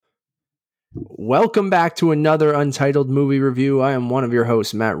Welcome back to another Untitled Movie Review. I am one of your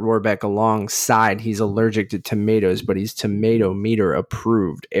hosts, Matt Rohrbeck, alongside he's allergic to tomatoes, but he's tomato meter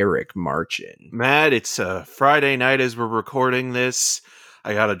approved, Eric Marchin. Matt, it's a Friday night as we're recording this.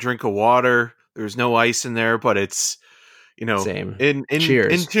 I got a drink of water. There's no ice in there, but it's, Same. in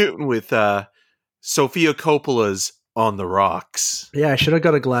Cheers. tune with Sofia Coppola's On the Rocks. Yeah, I should have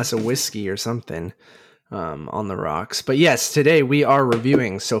got a glass of whiskey or something on the rocks. But yes, today we are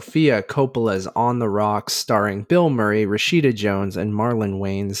reviewing Sofia Coppola's On the Rocks, starring Bill Murray, Rashida Jones, and Marlon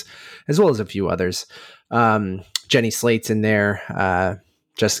Wayans, as well as a few others. Jenny Slate's in there,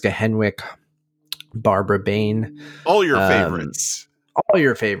 Jessica Henwick, Barbara Bain. All your favorites. All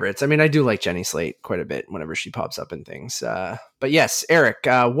your favorites. I mean, I do like Jenny Slate quite a bit whenever she pops up in things. But yes, Eric,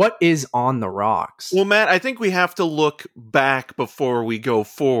 what is On the Rocks? Well, Matt, I think we have to look back before we go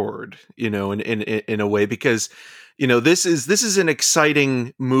forward, in a way, because this is an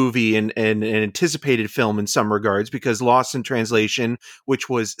exciting movie and an anticipated film in some regards, because Lost in Translation, which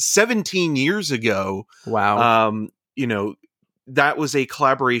was 17 years ago. Wow. That was a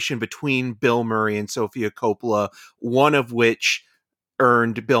collaboration between Bill Murray and Sofia Coppola, one of which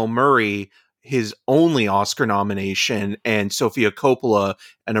earned Bill Murray his only Oscar nomination and Sofia Coppola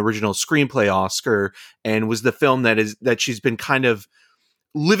an original screenplay Oscar, and was the film that she's been kind of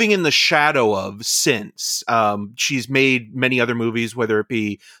living in the shadow of since. She's made many other movies, whether it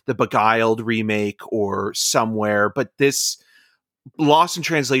be the Beguiled remake or Somewhere, but this Lost in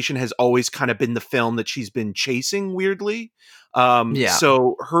Translation has always kind of been the film that she's been chasing, weirdly.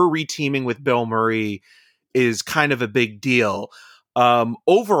 So her reteaming with Bill Murray is kind of a big deal.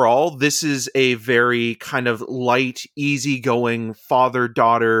 Overall, this is a very kind of light, easygoing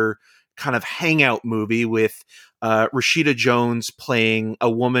father-daughter kind of hangout movie with Rashida Jones playing a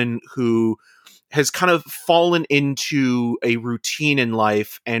woman who has kind of fallen into a routine in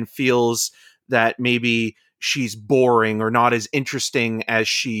life and feels that maybe she's boring or not as interesting as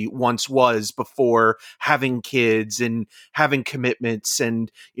she once was before having kids and having commitments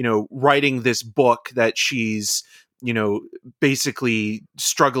and, writing this book that she's, basically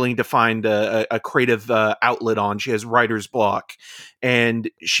struggling to find a creative outlet on. She has writer's block, and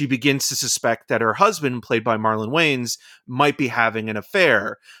she begins to suspect that her husband, played by Marlon Wayans, might be having an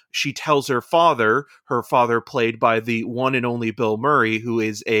affair. She tells her father, played by the one and only Bill Murray, who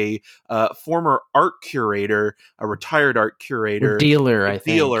is a former art curator, a retired art curator. Dealer, I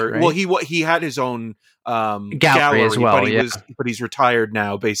think. Right? Well, he had his own gallery as well, but he's retired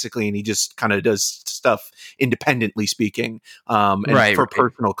now, basically, and he just kind of does stuff independently speaking, and for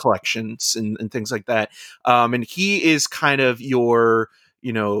personal collections and things like that. And he is kind of your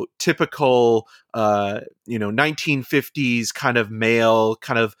typical 1950s kind of male,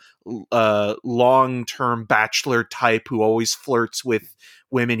 kind of long-term bachelor type who always flirts with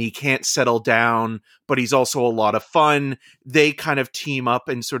women. He can't settle down, but he's also a lot of fun. They kind of team up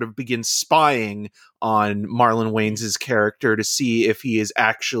and sort of begin spying on Marlon Wayans' character to see if he is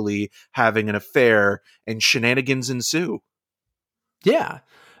actually having an affair, and shenanigans ensue. Yeah.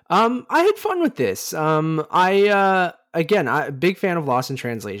 I had fun with this. I'm a big fan of Lost in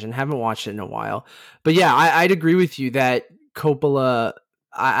Translation. Haven't watched it in a while, but yeah, I'd agree with you that Coppola,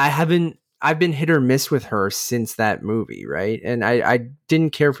 I've been hit or miss with her since that movie. Right. And I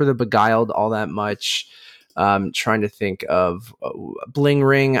didn't care for the Beguiled all that much. Trying to think of Bling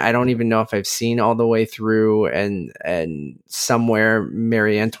Ring. I don't even know if I've seen all the way through, and Somewhere,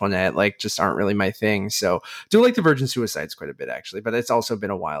 Marie Antoinette, like, just aren't really my thing. So do like the Virgin Suicides quite a bit, actually, but it's also been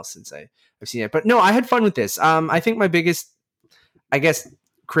a while since I've seen it. But no, I had fun with this. I think my biggest,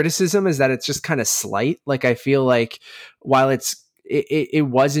 criticism is that it's just kind of slight. Like, I feel like while it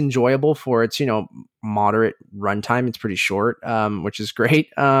was enjoyable for its, moderate runtime, it's pretty short, which is great.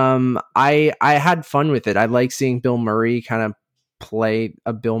 I had fun with it. I like seeing Bill Murray kind of play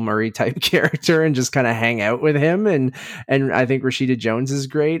a Bill Murray type character and just kind of hang out with him. And I think Rashida Jones is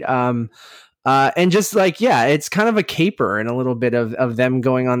great. And just it's kind of a caper and a little bit of them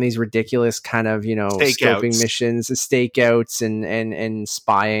going on these ridiculous kind of, scoping missions, stakeouts and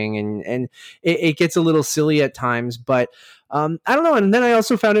spying. And it gets a little silly at times, but I don't know. And then I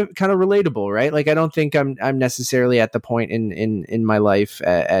also found it kind of relatable, right? Like, I don't think I'm necessarily at the point in my life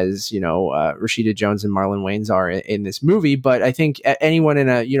as, Rashida Jones and Marlon Wayans are in this movie, but I think anyone in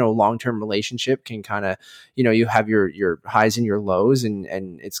a, long-term relationship can kind of, you have your highs and your lows, and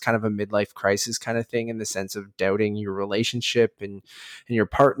it's kind of a midlife crisis kind of thing, in the sense of doubting your relationship and your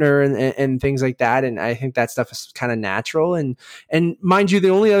partner and things like that. And I think that stuff is kind of natural. And mind you,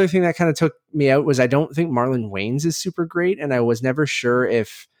 the only other thing that kind of took me out was I don't think Marlon Wayans is super great, and I was never sure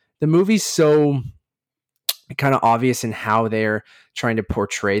if the movie's so kind of obvious in how they're trying to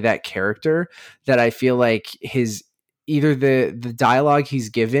portray that character, that I feel like his either the dialogue he's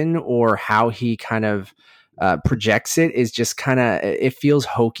given or how he kind of projects it is just kind of, it feels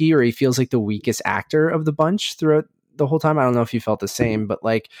hokey, or he feels like the weakest actor of the bunch throughout the whole time. I don't know if you felt the same, but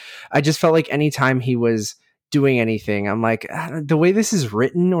like I just felt like anytime he was doing anything, I'm like, the way this is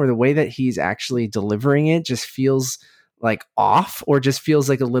written or the way that he's actually delivering it just feels like off, or just feels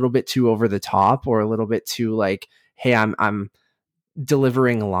like a little bit too over the top, or a little bit too like, hey, I'm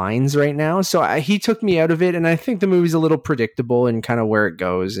delivering lines right now. So he took me out of it, and I think the movie's a little predictable in kind of where it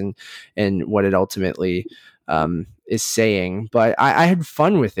goes and what it ultimately is saying. But I had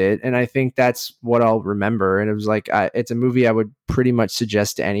fun with it, and I think that's what I'll remember. And it was like, it's a movie I would pretty much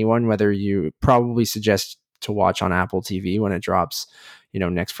suggest to anyone, whether you probably suggest to watch on Apple TV when it drops,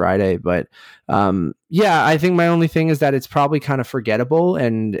 next Friday. But yeah, I think my only thing is that it's probably kind of forgettable,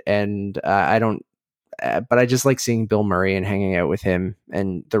 and I don't, but I just like seeing Bill Murray and hanging out with him,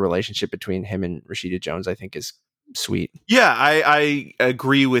 and the relationship between him and Rashida Jones, I think, is sweet. Yeah, I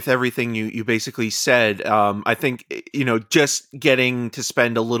agree with everything you basically said. I think, just getting to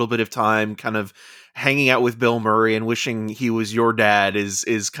spend a little bit of time kind of hanging out with Bill Murray and wishing he was your dad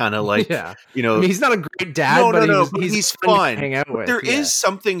is kind of like, yeah. I mean, he's not a great dad, no, but, but he's fun fun. to hang out with. There is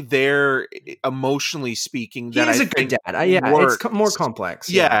something there, emotionally speaking, that he is I a think good dad. Yeah, works. It's more complex.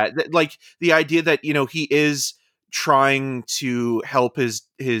 Yeah, like the idea that he is trying to help his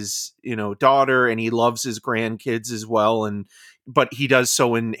daughter, and he loves his grandkids as well, but he does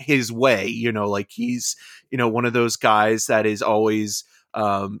so in his way, like he's one of those guys that is always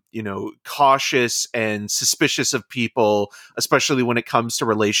cautious and suspicious of people, especially when it comes to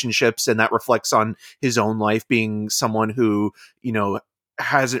relationships, and that reflects on his own life, being someone who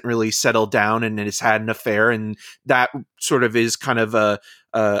hasn't really settled down and has had an affair, and that sort of is kind of a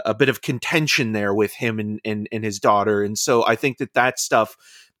bit of contention there with him and his daughter. And so I think that stuff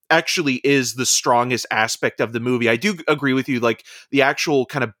actually is the strongest aspect of the movie. I do agree with you, like the actual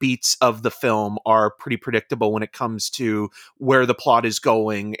kind of beats of the film are pretty predictable when it comes to where the plot is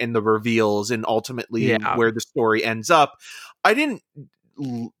going and the reveals, and ultimately where the story ends up. I didn't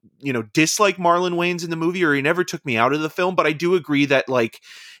dislike Marlon Wayans in the movie, or he never took me out of the film, but I do agree that like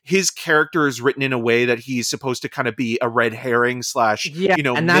his character is written in a way that he's supposed to kind of be a red herring /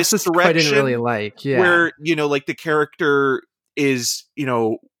 and that's misdirection, what I didn't really like. Where like the character is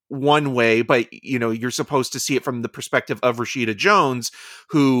one way, but you're supposed to see it from the perspective of Rashida Jones,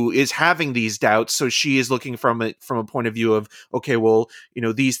 who is having these doubts. So she is looking from a point of view of, okay, well,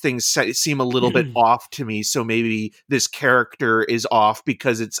 these things seem a little bit off to me, so maybe this character is off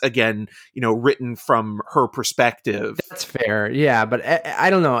because it's, again, written from her perspective. That's fair. Yeah, but I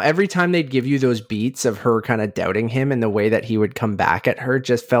don't know, every time they'd give you those beats of her kind of doubting him, and the way that he would come back at her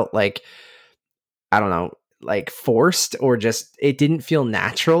just felt like, I don't know, like forced, or just, it didn't feel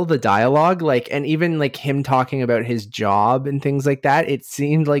natural, the dialogue, like, and even like him talking about his job and things like that, it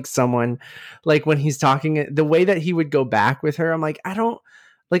seemed like someone, like when he's talking, the way that he would go back with her, I'm like, I don't,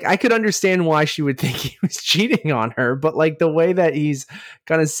 like, I could understand why she would think he was cheating on her, but like the way that he's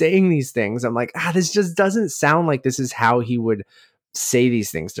kind of saying these things, I'm like, this just doesn't sound like this is how he would say these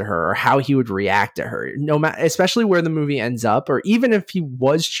things to her, or how he would react to her, no matter, especially where the movie ends up, or even if he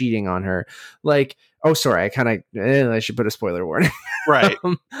was cheating on her. Like, oh, sorry, I kind of, I should put a spoiler warning. Right.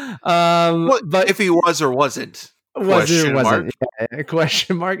 But if he was or wasn't. Question mark. Yeah,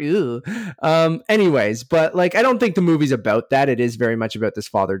 question mark. Anyways, but like, I don't think the movie's about that. It is very much about this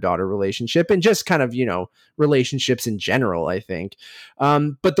father-daughter relationship, and just kind of, relationships in general, I think.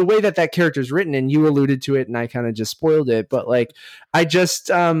 But the way that character's written, and you alluded to it, and I kind of just spoiled it, but like, I just,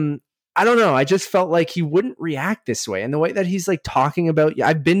 I don't know. I just felt like he wouldn't react this way, and the way that he's like talking about.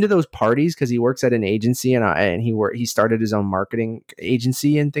 I've been to those parties because he works at an agency, and he started his own marketing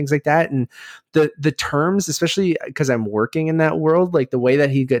agency and things like that. And the terms, especially because I'm working in that world, like the way that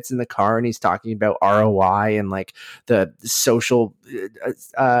he gets in the car and he's talking about ROI and like the social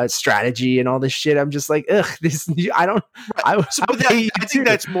strategy and all this shit. I'm just like, ugh, this. I don't. I think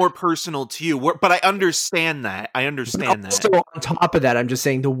that's more personal to you, but I understand that. So on top of that, I'm just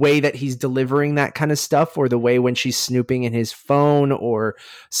saying the way that he's delivering that kind of stuff, or the way when she's snooping in his phone or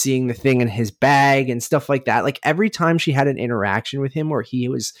seeing the thing in his bag and stuff like that. Like every time she had an interaction with him where he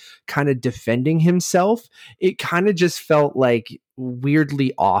was kind of defending himself, it kind of just felt like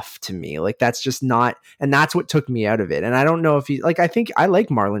weirdly off to me. Like that's just not, and that's what took me out of it. And I don't know if he, like, I think I like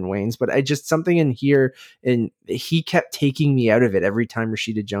Marlon Wayans, but I just, something in here, and he kept taking me out of it every time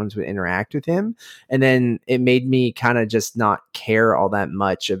Rashida Jones would interact with him. And then it made me kind of just not care all that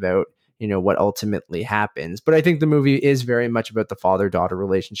much about, what ultimately happens. But I think the movie is very much about the father-daughter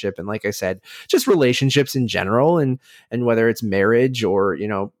relationship, and like I said, just relationships in general, and whether it's marriage or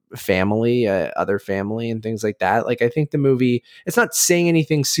family, other family, and things like that. Like, I think the movie, it's not saying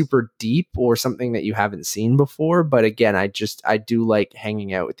anything super deep or something that you haven't seen before, but again, I do like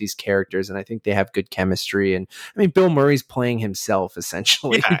hanging out with these characters, and I think they have good chemistry. And I mean, Bill Murray's playing himself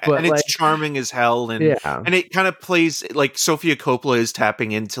essentially, but and it's charming as hell, and it kind of plays like Sofia Coppola is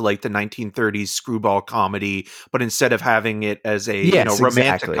tapping into like the 1930s screwball comedy, but instead of having it as a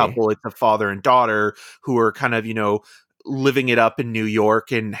romantic couple, it's a father and daughter who are kind of living it up in New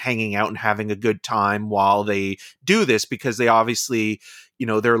York and hanging out and having a good time while they do this, because they obviously,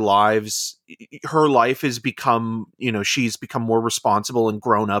 their lives, her life has become, she's become more responsible and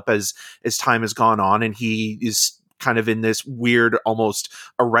grown up as time has gone on. And he is kind of in this weird, almost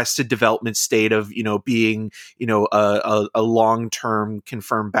Arrested Development state of, being, a long-term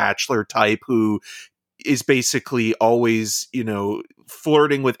confirmed bachelor type who is basically always,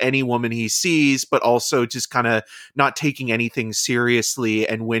 flirting with any woman he sees, but also just kind of not taking anything seriously.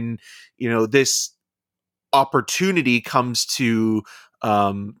 And when, this opportunity comes to,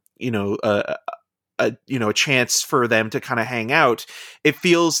 a chance for them to kind of hang out, it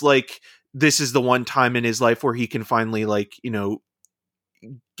feels like this is the one time in his life where he can finally, like,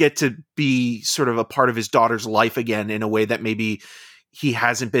 get to be sort of a part of his daughter's life again in a way that maybe he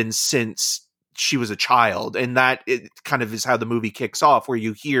hasn't been since she was a child. And that it kind of is how the movie kicks off, where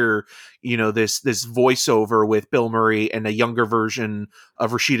you hear, this voiceover with Bill Murray and a younger version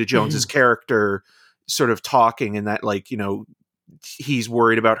of Rashida Jones's character sort of talking, and that, like, he's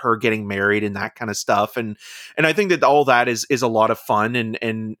worried about her getting married and that kind of stuff. And I think that all that is a lot of fun.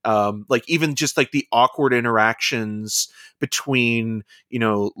 And like, even just like the awkward interactions between,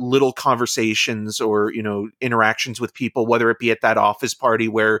 little conversations or, interactions with people, whether it be at that office party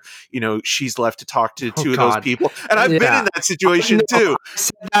where, she's left to talk to two of those people. And I've been in that situation too. I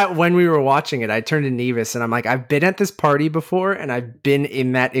said that when we were watching it. I turned to Nevis and I'm like, I've been at this party before, and I've been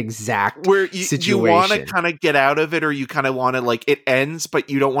in that exact where situation. You want to kind of get out of it, or you kind of want to, like, it ends, but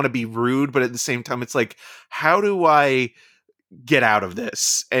you don't want to be rude. But at the same time, it's like, how do I get out of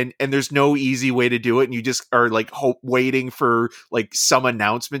this? And there's no easy way to do it, and you just are like waiting for like some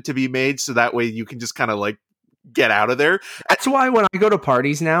announcement to be made, so that way you can just kind of like get out of there. That's why when I go to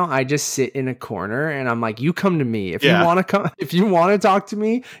parties now, I just sit in a corner and I'm like, you come to me. If you want to come, if you want to talk to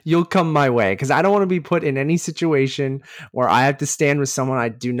me, you'll come my way. Cause I don't want to be put in any situation where I have to stand with someone I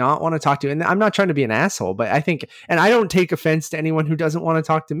do not want to talk to. And I'm not trying to be an asshole, but I think, and I don't take offense to anyone who doesn't want to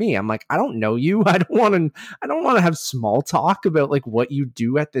talk to me. I'm like, I don't know you. I don't want to have small talk about like what you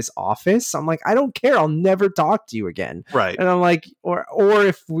do at this office. I'm like, I don't care. I'll never talk to you again. Right. And I'm like, or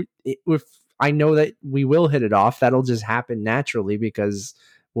if I know that we will hit it off, that'll just happen naturally because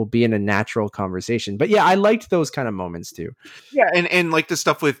we'll be in a natural conversation. But yeah, I liked those kind of moments too. Yeah, and like the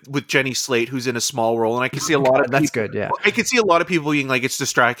stuff with Jenny Slate, who's in a small role, and I can see a lot of that's good. Yeah, I can see a lot of people being like, it's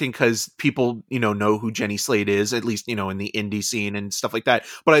distracting because people know who Jenny Slate is, at least in the indie scene and stuff like that.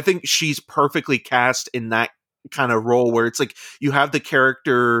 But I think she's perfectly cast in that kind of role where it's like you have the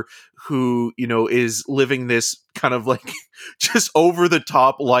character who is living this kind of like just over the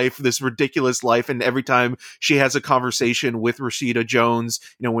top life, this ridiculous life, and every time she has a conversation with Rashida Jones,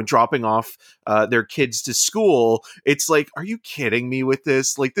 when dropping off their kids to school, it's like, are you kidding me with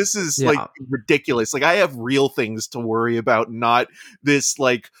this? Like, this is like ridiculous. Like, I have real things to worry about, not this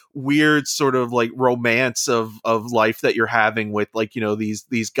like weird sort of like romance of life that you're having with like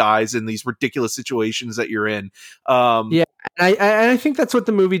these guys in these ridiculous situations that you're in. Yeah. And I think that's what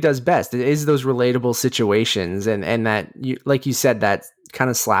the movie does best. It is those relatable situations, and that, like you said, that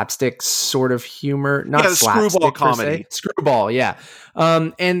kind of slapstick sort of humor, not screwball comedy, screwball, yeah.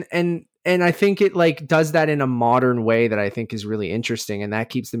 And I think it like does that in a modern way that I think is really interesting, and that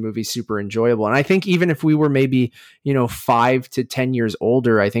keeps the movie super enjoyable. And I think even if we were maybe 5 to 10 years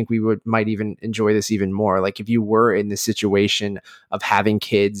older, I think we might even enjoy this even more. Like if you were in the situation of having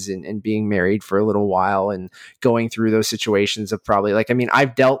kids and being married for a little while and going through those situations of probably like, I mean,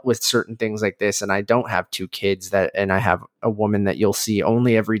 I've dealt with certain things like this, and I don't have 2 kids and I have a woman that you'll see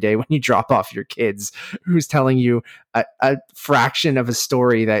only every day when you drop off your kids, who's telling you a fraction of a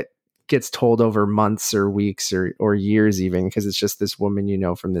story that gets told over months or weeks or years, even, because it's just this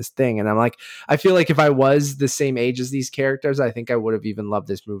woman from this thing. And I'm like, I feel like if I was the same age as these characters, I think I would have even loved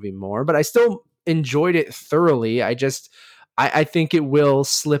this movie more, but I still enjoyed it thoroughly. I think it will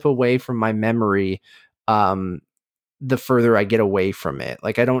slip away from my memory the further I get away from it.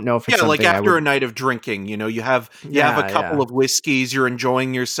 Like, I don't know if it's like after a night of drinking, you have a couple of whiskeys, you're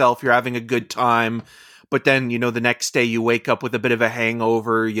enjoying yourself, you're having a good time, but then, the next day you wake up with a bit of a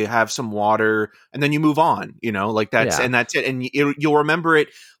hangover, you have some water, and then you move on, like that's it. And you'll remember it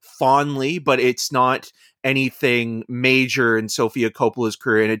fondly, but it's not anything major in Sofia Coppola's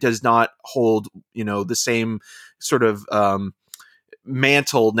career, and it does not hold, the same sort of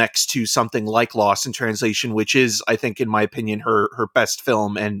mantle next to something like Lost in Translation, which is, I think, in my opinion, her best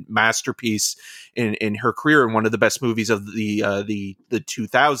film and masterpiece in her career, and one of the best movies of the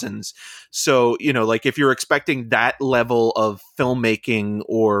 2000s. So, like if you're expecting that level of filmmaking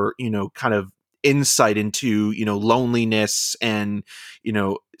or, kind of insight into, loneliness and,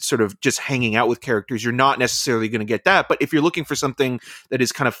 sort of just hanging out with characters, you're not necessarily going to get that. But if you're looking for something that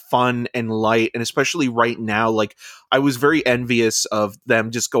is kind of fun and light, and especially right now, like I was very envious of them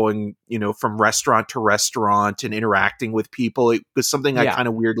just going, from restaurant to restaurant and interacting with people. It was something I kind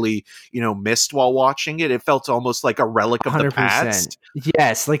of weirdly, missed while watching it. It felt almost like a relic of 100%. The past.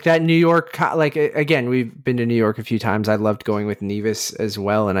 Yes. Like that New York, like again, we've been to New York a few times. I loved going with Nevis as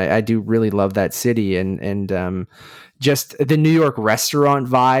well. And I do really love that city, and just the New York restaurant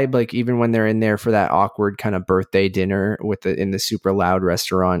vibe, like even when they're in there for that awkward kind of birthday dinner in the super loud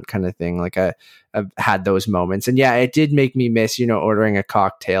restaurant kind of thing, like I've had those moments. And yeah, it did make me miss, ordering a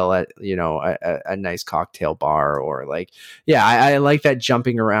cocktail at, a nice cocktail bar, or like, yeah, I like that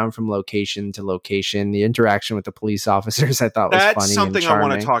jumping around from location to location. The interaction with the police officers I thought was funny. That's something I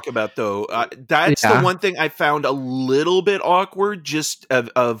want to talk about though. That's the one thing I found a little bit awkward, just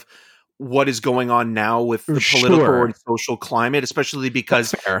of what is going on now with the political and social climate, especially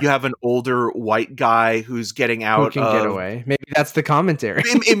because you have an older white guy who's getting out. Who can get away. Maybe that's the commentary.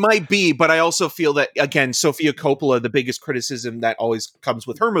 It might be, but I also feel that, again, Sofia Coppola, the biggest criticism that always comes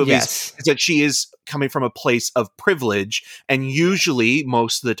with her movies is that she is coming from a place of privilege, and usually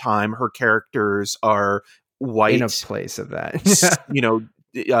most of the time her characters are white. In a place of that.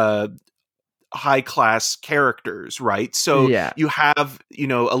 High class characters, right? So you have,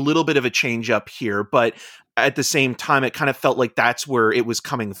 a little bit of a change up here, but at the same time, it kind of felt like that's where it was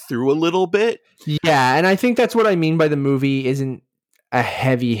coming through a little bit. Yeah. And I think that's what I mean by the movie isn't a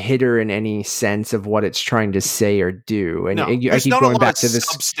heavy hitter in any sense of what it's trying to say or do. And I keep going back to this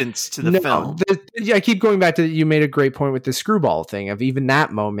substance to the film. I keep going back to, you made a great point with the screwball thing of even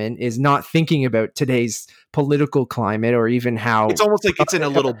that moment is not thinking about today's political climate, or even how it's almost like it's in a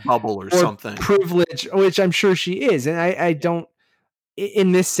little bubble or something. Privilege, which I'm sure she is. And I don't,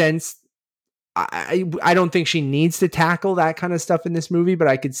 in this sense, I don't think she needs to tackle that kind of stuff in this movie, but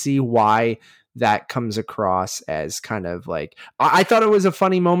I could see why that comes across as kind of like, I thought it was a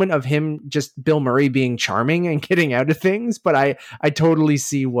funny moment of him, just Bill Murray being charming and getting out of things, but I totally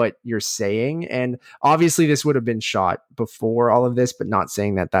see what you're saying. And obviously this would have been shot before all of this, but not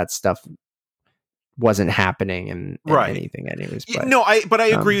saying that stuff wasn't happening in anything anyways. But I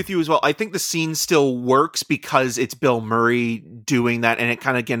agree with you as well. I think the scene still works because it's Bill Murray doing that, and it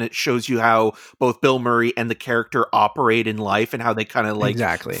kind of, again, it shows you how both Bill Murray and the character operate in life, and how they kind of like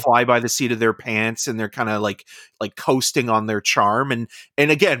fly by the seat of their pants, and they're kind of like coasting on their charm. And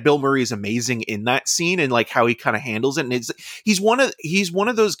again, Bill Murray is amazing in that scene, and like how he kind of handles it. And he's one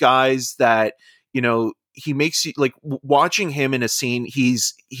of those guys that, he makes you like watching him in a scene.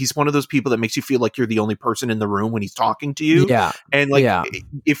 He's one of those people that makes you feel like you're the only person in the room when he's talking to you. Yeah. And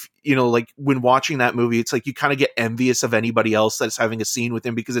if, like when watching that movie, it's like you kind of get envious of anybody else that's having a scene with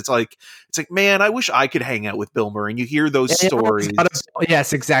him, because it's like, man, I wish I could hang out with Bill Murray. And you hear those stories.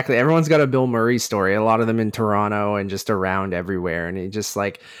 Yes, exactly. Everyone's got a Bill Murray story. A lot of them in Toronto and just around everywhere. And he just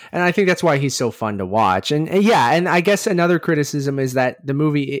like, and I think that's why he's so fun to watch. And I guess another criticism is that the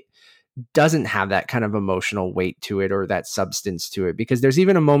movie, doesn't have that kind of emotional weight to it, or that substance to it, because there's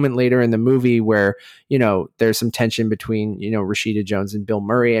even a moment later in the movie where, there's some tension between, Rashida Jones and Bill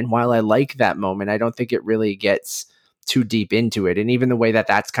Murray. And while I like that moment, I don't think it really gets too deep into it. And even the way that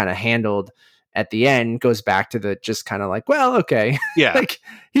that's kind of handled at the end goes back to the just kind of like, well, okay. Yeah. Like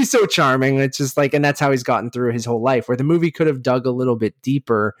he's so charming. It's just like, and that's how he's gotten through his whole life, where the movie could have dug a little bit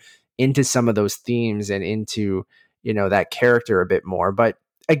deeper into some of those themes and into, that character a bit more. But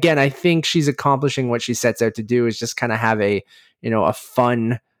again, I think she's accomplishing what she sets out to do, is just kind of have a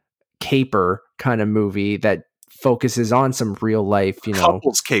fun caper kind of movie that focuses on some real life,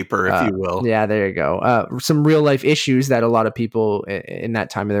 couples caper, if you will. Yeah, there you go. Some real life issues that a lot of people in that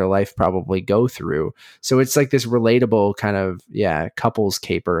time of their life probably go through. So it's like this relatable kind of, couples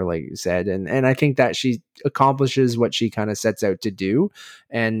caper, like you said. And I think that she accomplishes what she kind of sets out to do.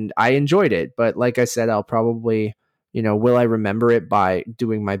 And I enjoyed it. But like I said, I'll probably, will I remember it by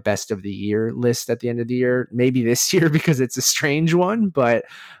doing my best of the year list at the end of the year? Maybe this year, because it's a strange one, but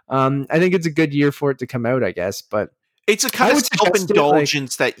I think it's a good year for it to come out, I guess. But it's a kind of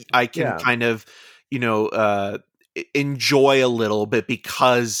self-indulgence that I can kind of enjoy a little bit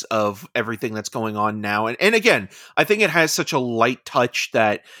because of everything that's going on now. And again, I think it has such a light touch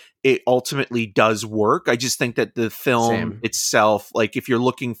that it ultimately does work. I just think that the film itself, like if you're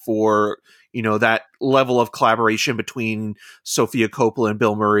looking for, that level of collaboration between Sofia Coppola and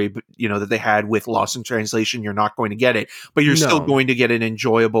Bill Murray, that they had with Lost in Translation, you're not going to get it, but you're still going to get an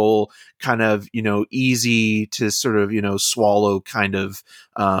enjoyable kind of, easy to sort of, swallow kind of,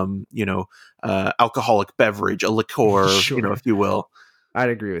 alcoholic beverage, a liqueur, sure. if you will. I'd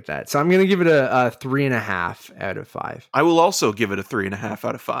agree with that. So I'm going to give it a 3.5 out of 5. I will also give it a 3.5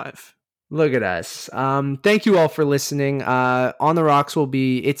 out of 5. Look at us. Thank you all for listening. On the Rocks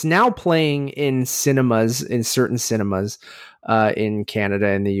it's now playing in cinemas, in certain cinemas, in Canada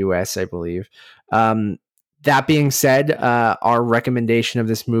and the US, I believe. That being said, our recommendation of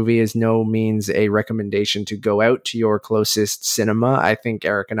this movie is no means a recommendation to go out to your closest cinema. I think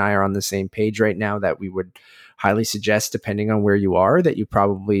Eric and I are on the same page right now that we would highly suggest, depending on where you are, that you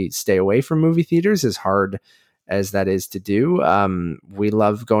probably stay away from movie theaters, as hard as that is to do. We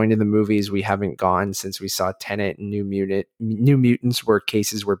love going to the movies. We haven't gone since we saw Tenet and New Mutants, where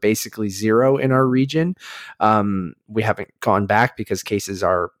cases were basically 0 in our region. We haven't gone back because cases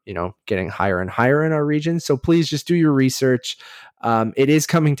are, getting higher and higher in our region. So please just do your research. It is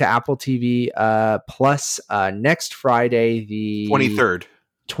coming to Apple TV Plus next Friday, the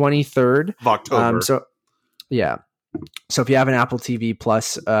 23rd of October. So if you have an Apple TV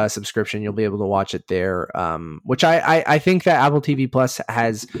Plus subscription, you'll be able to watch it there, which I think that Apple TV Plus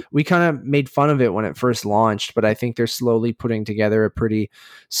we kind of made fun of it when it first launched, but I think they're slowly putting together a pretty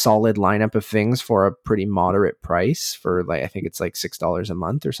solid lineup of things for a pretty moderate price for I think it's like $6 a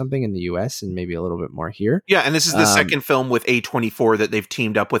month or something in the US and maybe a little bit more here. Yeah, and this is the second film with A24 that they've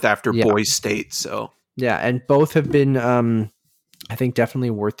teamed up with after Boys State. So yeah, and both have been I think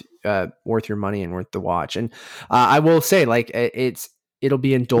definitely worth your money and worth the watch. And I will say, it'll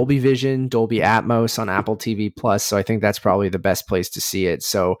be in Dolby Vision, Dolby Atmos on Apple TV Plus. So I think that's probably the best place to see it.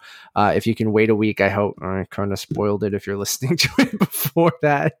 So if you can wait a week, I hope. I kind of spoiled it if you're listening to it before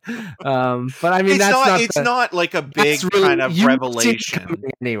that. But I mean, it's not like a big kind of revelation.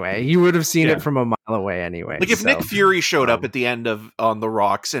 Anyway, you would have seen it from a mile away anyway. Like if Nick Fury showed up at the end of On the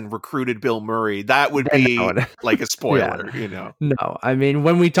Rocks and recruited Bill Murray, that would be like a spoiler, No, I mean,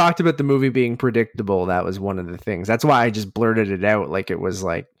 when we talked about the movie being predictable, that was one of the things. That's why I just blurted it out like it was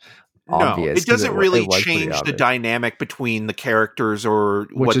obvious. It doesn't really change the dynamic between the characters or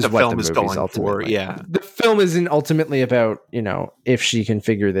what the film is going for. Yeah. The film isn't ultimately about, if she can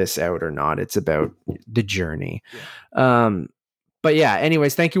figure this out or not. It's about the journey. Yeah. But yeah,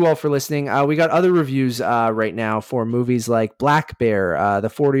 anyways, thank you all for listening. We got other reviews right now for movies like Black Bear, the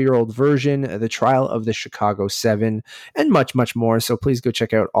 40-year-old version, The Trial of the Chicago 7, and much, much more. So please go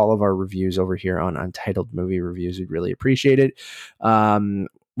check out all of our reviews over here on Untitled Movie Reviews. We'd really appreciate it.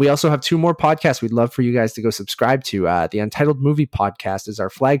 We also have 2 more podcasts we'd love for you guys to go subscribe to. The Untitled Movie Podcast is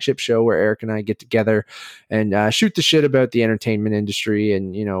our flagship show where Eric and I get together and shoot the shit about the entertainment industry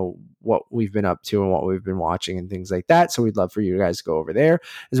and, what we've been up to and what we've been watching and things like that. So we'd love for you guys to go over there,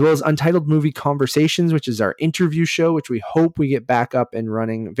 as well as Untitled Movie Conversations, which is our interview show, which we hope we get back up and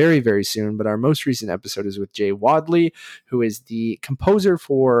running very, very soon. But our most recent episode is with Jay Wadley, who is the composer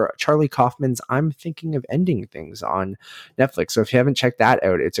for Charlie Kaufman's I'm Thinking of Ending Things on Netflix. So if you haven't checked that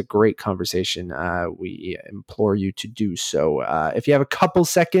out, it's a great conversation. We implore you to do so. If you have a couple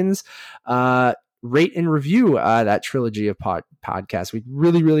seconds, rate and review that trilogy of podcasts. We'd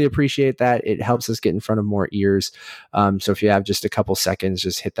really, really appreciate that. It helps us get in front of more ears. So if you have just a couple seconds,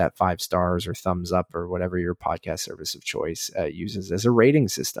 just hit that 5 stars or thumbs up or whatever your podcast service of choice uses as a rating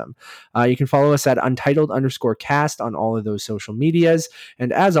system. You can follow us at Untitled_cast on all of those social medias.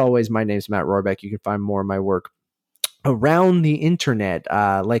 And as always, my name's Matt Rohrbeck. You can find more of my work around the internet,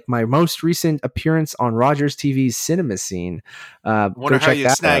 like my most recent appearance on Rogers TV's Cinema Scene. Wonder how you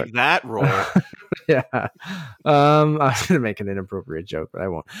snagged that role. Yeah. I was going to make an inappropriate joke, but I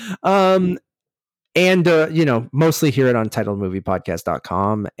won't. And mostly here at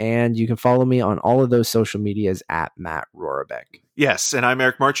UntitledMoviePodcast.com. And you can follow me on all of those social medias at Matt Rohrbeck. Yes, and I'm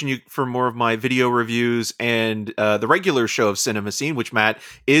Eric March, and you for more of my video reviews and the regular show of Cinema Scene, which Matt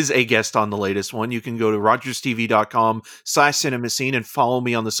is a guest on the latest one. You can go to rogerstv.com/Cinema Scene and follow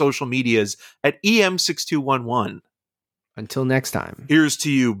me on the social medias at EM6211. Until next time. Here's to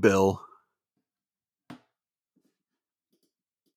you, Bill.